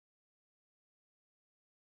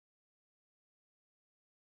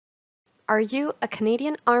Are you a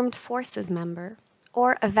Canadian Armed Forces member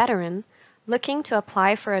or a veteran looking to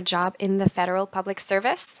apply for a job in the federal public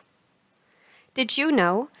service? Did you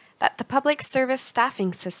know that the public service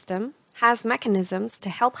staffing system has mechanisms to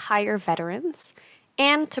help hire veterans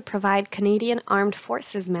and to provide Canadian Armed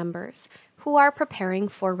Forces members who are preparing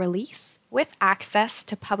for release with access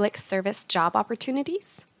to public service job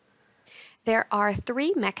opportunities? There are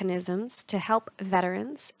 3 mechanisms to help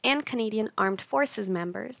veterans and Canadian Armed Forces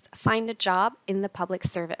members find a job in the public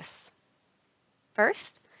service.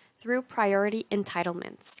 First, through priority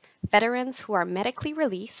entitlements, veterans who are medically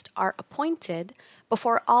released are appointed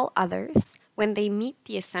before all others when they meet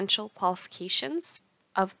the essential qualifications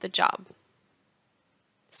of the job.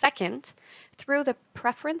 Second, through the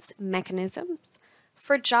preference mechanisms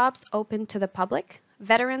for jobs open to the public,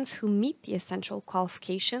 veterans who meet the essential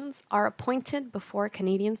qualifications are appointed before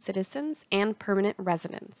Canadian citizens and permanent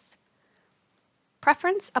residents.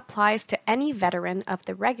 Preference applies to any veteran of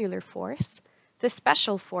the regular force, the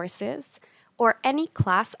special forces, or any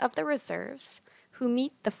class of the reserves who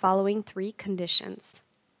meet the following 3 conditions.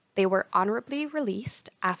 They were honorably released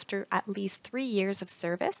after at least 3 years of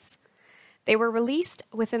service, they were released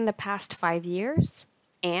within the past 5 years,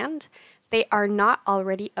 and they are not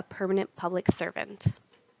already a permanent public servant.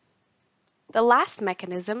 The last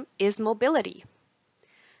mechanism is mobility.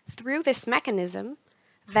 Through this mechanism,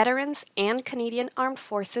 veterans and Canadian Armed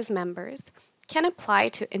Forces members can apply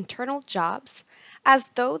to internal jobs as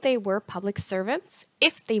though they were public servants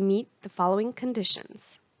if they meet the following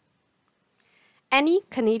conditions. Any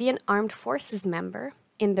Canadian Armed Forces member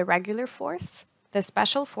in the regular force, the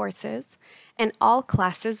special forces, and all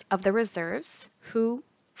classes of the reserves who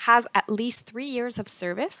has at least 3 years of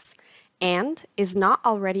service and is not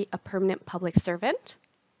already a permanent public servant.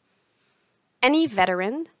 Any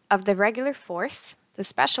veteran of the regular force, the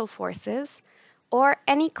special forces, or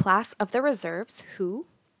any class of the reserves who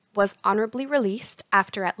was honorably released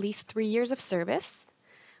after at least 3 years of service,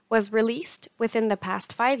 was released within the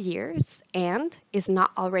past 5 years, and is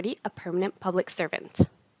not already a permanent public servant.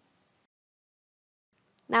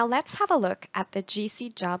 Now let's have a look at the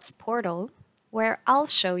GC Jobs portal, where I'll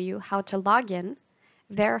show you how to log in,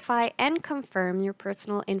 verify and confirm your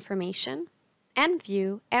personal information, and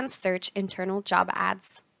view and search internal job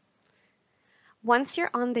ads. Once you're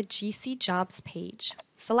on the GC Jobs page,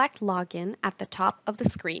 select Login at the top of the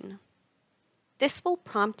screen. This will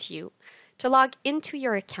prompt you to log into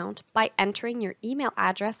your account by entering your email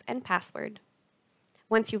address and password.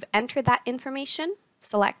 Once you've entered that information,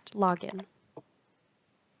 select Login.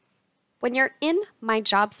 When you're in My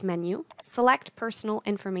Jobs menu, select Personal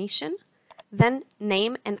Information, then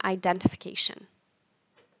Name and Identification.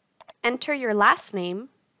 Enter your last name,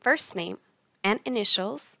 first name, and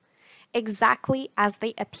initials exactly as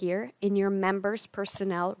they appear in your member's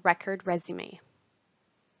personnel record resume.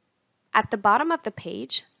 At the bottom of the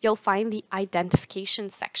page, you'll find the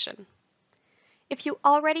Identification section. If you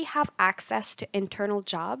already have access to internal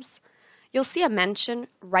jobs, you'll see a mention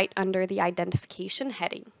right under the Identification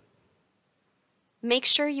heading. Make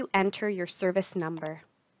sure you enter your service number.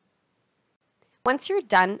 Once you're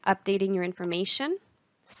done updating your information,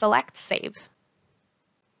 select Save.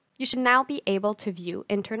 You should now be able to view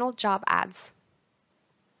internal job ads.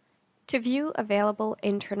 To view available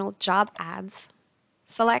internal job ads,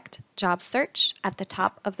 select Job Search at the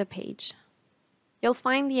top of the page. You'll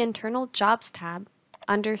find the Internal Jobs tab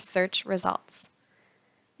under Search Results.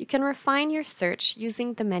 You can refine your search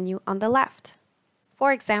using the menu on the left.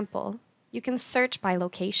 For example, you can search by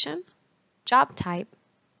location, job type,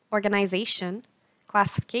 organization,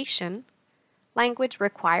 classification, language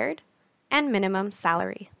required, and minimum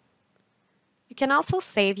salary. You can also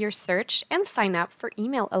save your search and sign up for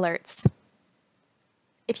email alerts.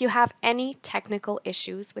 If you have any technical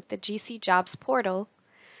issues with the GC Jobs portal,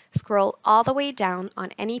 scroll all the way down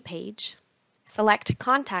on any page, select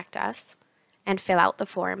Contact Us, and fill out the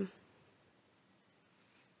form.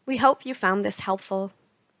 We hope you found this helpful.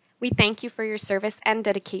 We thank you for your service and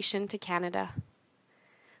dedication to Canada.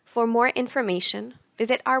 For more information,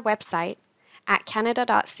 visit our website at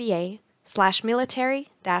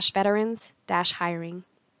canada.ca/military-veterans-hiring.